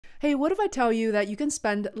Hey, what if I tell you that you can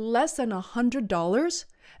spend less than $100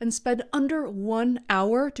 and spend under 1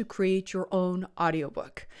 hour to create your own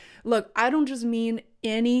audiobook? Look, I don't just mean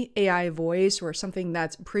any AI voice or something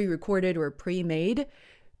that's pre-recorded or pre-made,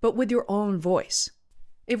 but with your own voice.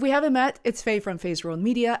 If we haven't met, it's Faye from Faye's World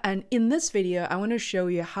Media, and in this video, I want to show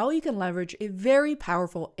you how you can leverage a very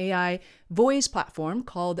powerful AI voice platform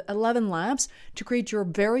called Elevenlabs to create your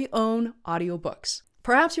very own audiobooks.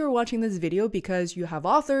 Perhaps you're watching this video because you have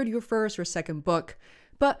authored your first or second book,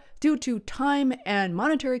 but due to time and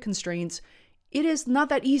monetary constraints, it is not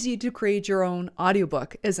that easy to create your own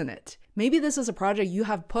audiobook, isn't it? Maybe this is a project you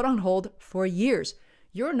have put on hold for years.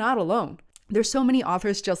 You're not alone. There's so many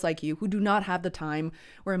authors just like you who do not have the time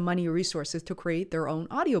or money or resources to create their own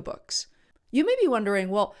audiobooks. You may be wondering,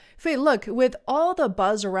 well, Faye, look, with all the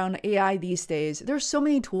buzz around AI these days, there's so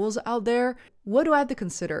many tools out there. What do I have to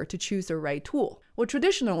consider to choose the right tool? Well,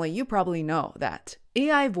 traditionally, you probably know that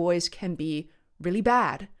AI voice can be really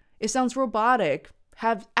bad. It sounds robotic,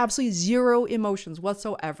 have absolutely zero emotions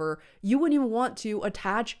whatsoever. You wouldn't even want to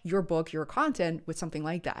attach your book, your content with something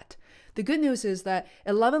like that. The good news is that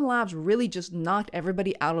Elevenlabs really just knocked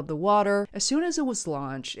everybody out of the water. As soon as it was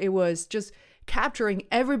launched, it was just capturing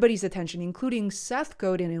everybody's attention, including Seth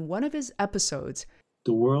Godin in one of his episodes.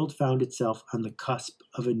 The world found itself on the cusp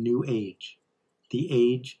of a new age, the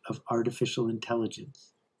age of artificial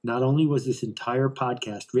intelligence. Not only was this entire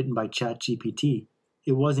podcast written by ChatGPT,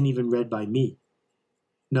 it wasn't even read by me.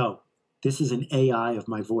 No, this is an AI of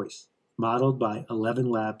my voice, modeled by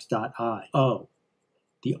Elevenlabs.io.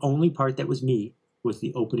 The only part that was me was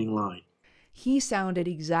the opening line. He sounded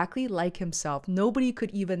exactly like himself. Nobody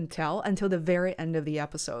could even tell until the very end of the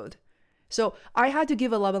episode. So I had to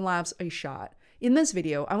give Elevenlabs a shot. In this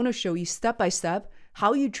video, I want to show you step by step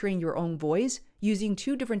how you train your own voice using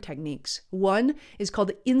two different techniques. One is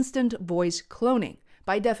called instant voice cloning.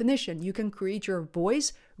 By definition, you can create your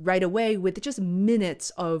voice right away with just minutes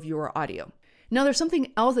of your audio. Now, there's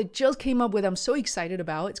something else I just came up with I'm so excited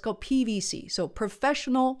about. It's called PVC, so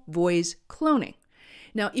Professional Voice Cloning.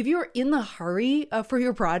 Now, if you're in the hurry for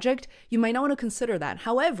your project, you might not want to consider that.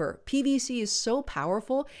 However, PVC is so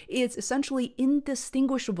powerful, it's essentially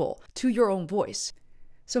indistinguishable to your own voice.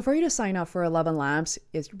 So for you to sign up for Elevenlabs,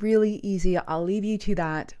 it's really easy. I'll leave you to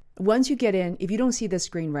that. Once you get in, if you don't see the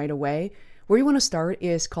screen right away, where you want to start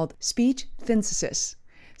is called speech synthesis.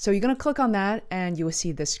 So you're going to click on that and you will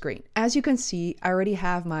see this screen. As you can see, I already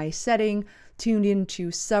have my setting tuned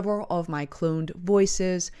into several of my cloned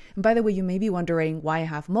voices. And by the way, you may be wondering why I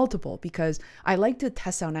have multiple, because I like to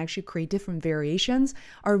test out and actually create different variations.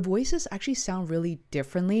 Our voices actually sound really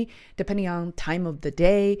differently depending on time of the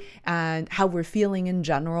day and how we're feeling in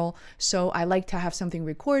general. So I like to have something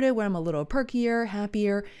recorded where I'm a little perkier,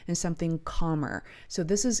 happier, and something calmer. So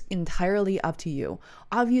this is entirely up to you.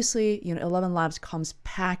 Obviously, Elevenlabs comes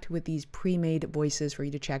packed with these pre-made voices for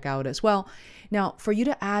you to check out as well. Now, for you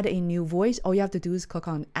to add a new voice, all you have to do is click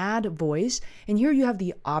on Add Voice, and here you have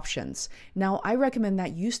the options. Now, I recommend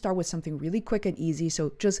that you start with something really quick and easy,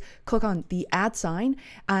 so just click on the add sign,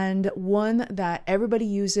 and one that everybody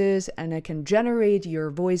uses and it can generate your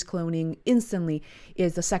voice cloning instantly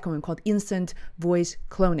is the second one, called Instant Voice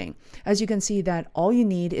Cloning. As you can see, that all you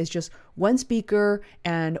need is just one speaker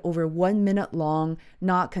and over 1 minute long,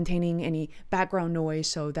 not containing any background noise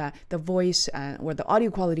so that the voice or the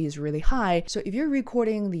audio quality is really high. So if you're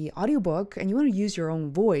recording the audiobook and you want to use your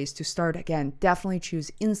own voice to start, again, definitely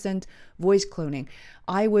choose instant voice cloning.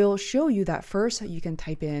 I will show you that first. You can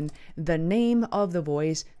type in the name of the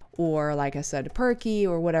voice, or like I said, perky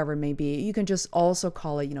or whatever it may be. You can just also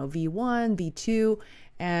call it, V1, V2,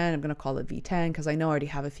 and I'm going to call it V10 because I know I already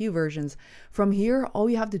have a few versions. From here, all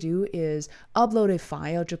you have to do is upload a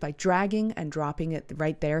file just by dragging and dropping it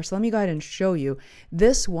right there. So let me go ahead and show you.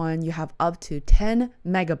 This one, you have up to 10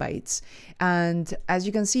 megabytes. And as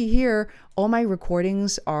you can see here, all my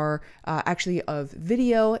recordings are actually of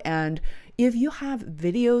video. And if you have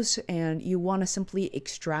videos and you want to simply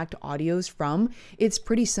extract audios from, it's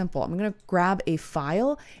pretty simple. I'm going to grab a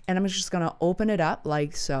file and I'm just going to open it up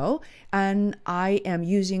like so. And I am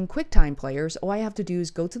using QuickTime players. All I have to do is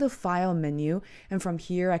go to the file menu, and from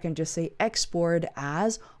here I can just say export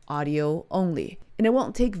as audio only. And it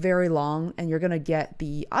won't take very long and you're going to get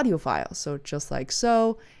the audio file. So just like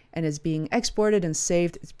so. And it's being exported and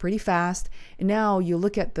saved. It's pretty fast. And now you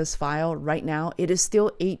look at this file right now, it is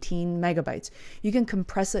still 18 megabytes. You can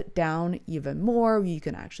compress it down even more. You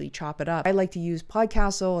can actually chop it up. I like to use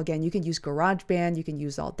Podcastle. Again, you can use GarageBand. You can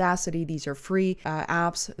use Audacity. These are free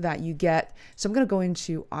apps that you get. So I'm going to go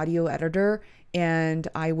into Audio Editor and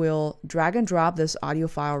I will drag and drop this audio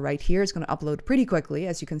file right here. It's going to upload pretty quickly,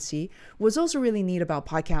 as you can see. What's also really neat about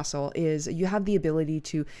Podcastle is you have the ability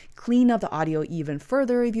to clean up the audio even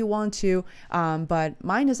further if you want to, but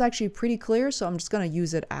mine is actually pretty clear, so I'm just going to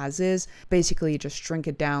use it as is. Basically, just shrink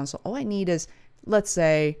it down. So all I need is, let's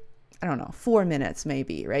say, I don't know, 4 minutes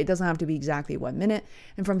maybe, right? It doesn't have to be exactly 1 minute.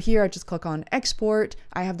 And from here, I just click on export.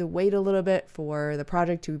 I have to wait a little bit for the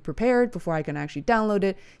project to be prepared before I can actually download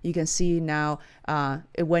it. You can see now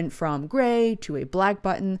it went from gray to a black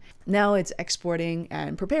button. Now it's exporting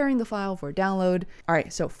and preparing the file for download. All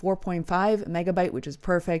right, so 4.5 megabyte, which is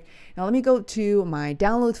perfect. Now let me go to my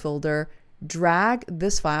download folder, drag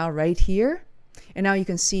this file right here. And now you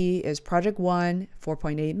can see is project 1,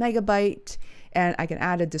 4.8 megabyte. And I can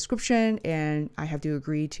add a description and I have to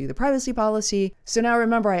agree to the privacy policy. So now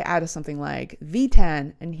remember I added something like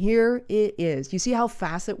V10 and here it is. You see how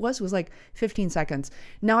fast it was? It was like 15 seconds.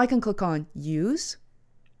 Now I can click on use.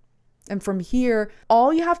 And from here,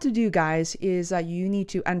 all you have to do, guys, is that you need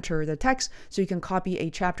to enter the text so you can copy a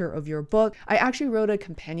chapter of your book. I actually wrote a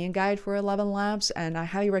companion guide for ElevenLabs, and I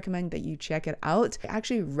highly recommend that you check it out. I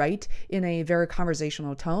actually write in a very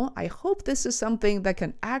conversational tone. I hope this is something that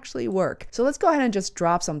can actually work. So let's go ahead and just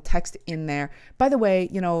drop some text in there. By the way,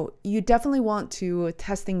 you definitely want to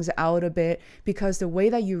test things out a bit because the way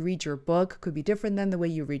that you read your book could be different than the way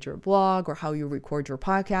you read your blog or how you record your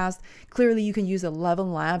podcast. Clearly, you can use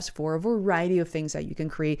ElevenLabs for a variety of things that you can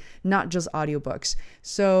create, not just audiobooks.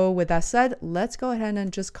 So with that said, let's go ahead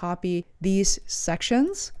and just copy these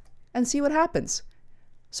sections and see what happens.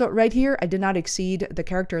 So right here, I did not exceed the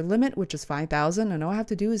character limit, which is 5,000, and all I have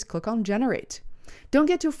to do is click on generate. Don't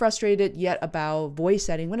get too frustrated yet about voice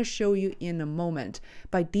setting. I'm going to show you in a moment.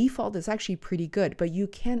 By default, it's actually pretty good, but you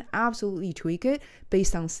can absolutely tweak it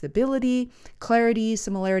based on stability, clarity,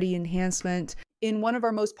 similarity, enhancement. In one of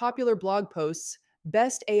our most popular blog posts,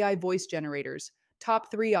 Best AI Voice Generators,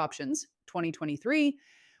 Top 3 Options, 2023,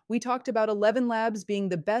 we talked about ElevenLabs being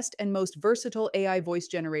the best and most versatile AI voice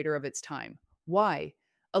generator of its time. Why?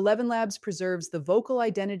 ElevenLabs preserves the vocal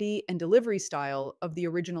identity and delivery style of the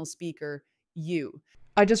original speaker, you.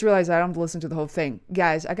 I just realized I don't have to listen to the whole thing.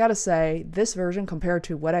 Guys, I gotta say, this version compared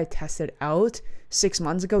to what I tested out 6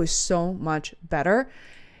 months ago is so much better.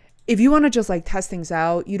 If you want to just like test things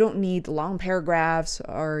out, you don't need long paragraphs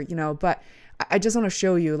or, but I just want to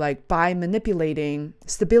show you like by manipulating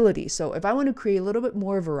stability. So if I want to create a little bit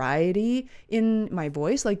more variety in my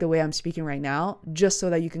voice, like the way I'm speaking right now, just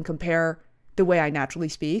so that you can compare the way I naturally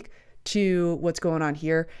speak to what's going on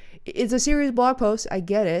here. It's a serious blog post. I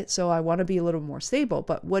get it. So I want to be a little more stable.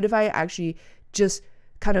 But what if I actually just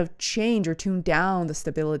kind of change or tune down the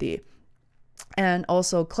stability? And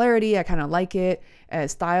also clarity, I kind of like it.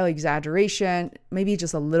 Style, exaggeration, maybe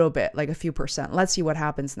just a little bit, like a few percent. Let's see what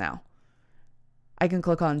happens now. I can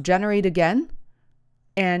click on generate again,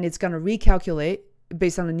 and it's going to recalculate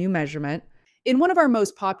based on the new measurement. In one of our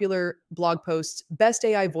most popular blog posts, Best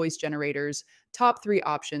AI Voice Generators, Top 3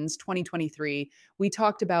 Options, 2023, we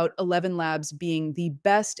talked about ElevenLabs being the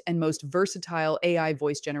best and most versatile AI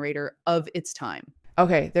voice generator of its time.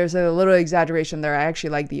 Okay, there's a little exaggeration there. I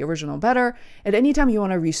actually like the original better. At any time you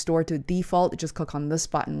want to restore to default, just click on this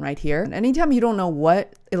button right here. And anytime you don't know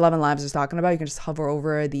what ElevenLabs is talking about, you can just hover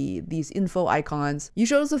over these info icons. You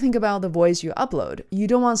should also think about the voice you upload. You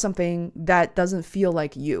don't want something that doesn't feel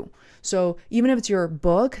like you. So even if it's your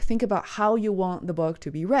book, think about how you want the book to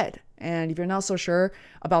be read. And if you're not so sure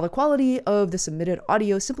about the quality of the submitted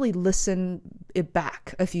audio, simply listen it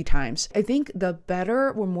back a few times. I think the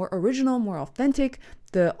better or more original, more authentic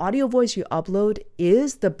the audio voice you upload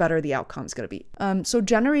is, the better the outcome is going to be. So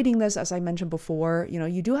generating this, as I mentioned before,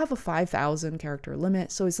 you do have a 5,000 character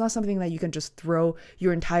limit. So it's not something that you can just throw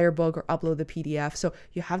your entire book or upload the PDF. So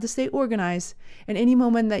you have to stay organized. And any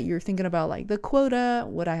moment that you're thinking about like the quota,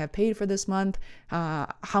 what I have paid for this month,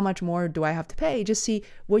 how much more do I have to pay? Just see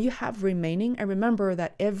what you have remaining. And remember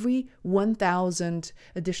that every 1,000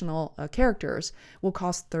 additional characters will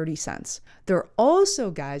cost 30 cents. There are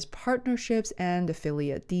also, guys, partnerships and affiliate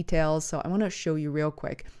details. So I want to show you real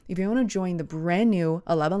quick. If you want to join the brand new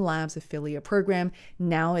ElevenLabs affiliate program,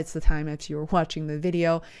 now it's the time if you're watching the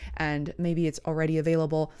video, and maybe it's already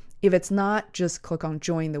available. If it's not, just click on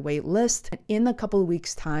join the wait list. In a couple of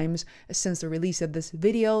weeks times, since the release of this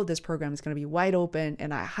video, this program is going to be wide open,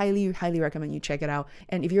 and I highly, highly recommend you check it out.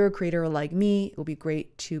 And if you're a creator like me, it will be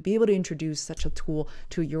great to be able to introduce such a tool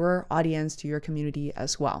to your audience, to your community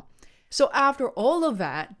as well. So after all of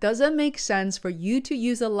that, does it make sense for you to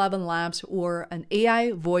use ElevenLabs or an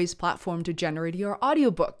AI voice platform to generate your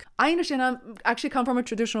audiobook? I understand I actually come from a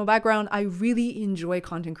traditional background. I really enjoy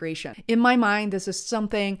content creation. In my mind, this is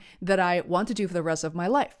something that I want to do for the rest of my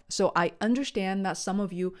life. So I understand that some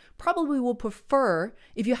of you probably will prefer,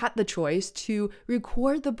 if you had the choice, to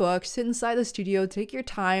record the book, sit inside the studio, take your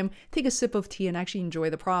time, take a sip of tea, and actually enjoy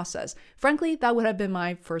the process. Frankly, that would have been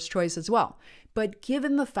my first choice as well. But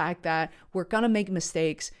given the fact that we're gonna make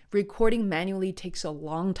mistakes, recording manually takes a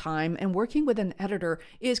long time, and working with an editor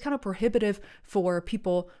is kind of prohibitive for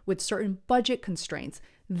people with certain budget constraints,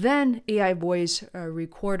 then AI voice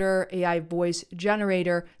recorder, AI voice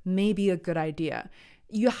generator may be a good idea.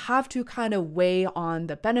 You have to kind of weigh on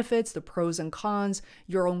the benefits, the pros and cons,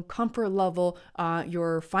 your own comfort level,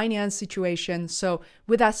 your finance situation. So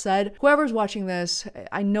with that said, whoever's watching this,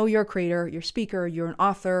 I know you're a creator, you're a speaker, you're an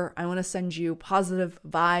author. I want to send you positive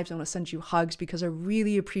vibes. I want to send you hugs because I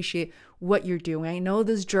really appreciate what you're doing. I know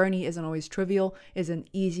this journey isn't always trivial, isn't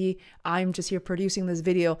easy. I'm just here producing this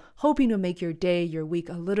video, hoping to make your day, your week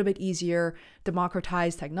a little bit easier,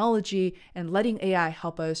 democratize technology, and letting AI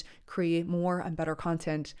help us create more and better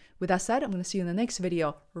content. With that said, I'm going to see you in the next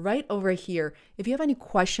video right over here. If you have any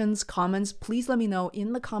questions, comments, please let me know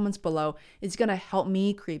in the comments below. It's going to help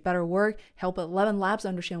me create better work, help ElevenLabs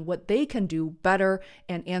understand what they can do better,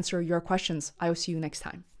 and answer your questions. I will see you next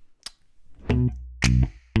time.